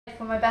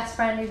for my best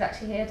friend who's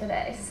actually here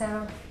today.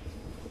 So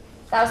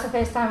that was the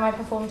first time I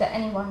performed at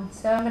anyone.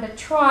 So I'm going to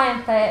try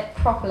and play it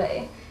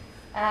properly.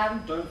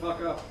 Don't fuck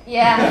up.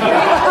 Yeah.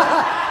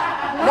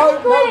 No,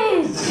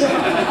 please.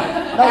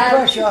 No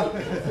pressure.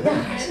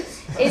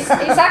 It's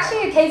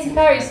actually a Katy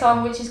Perry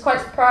song, which is quite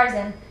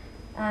surprising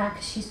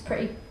because she's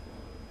pretty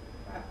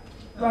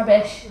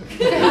rubbish.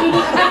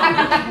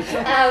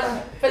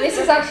 But this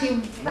is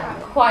actually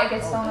quite a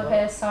good song of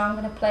hers, so I'm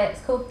going to play it.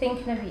 It's called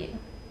Thinking of You.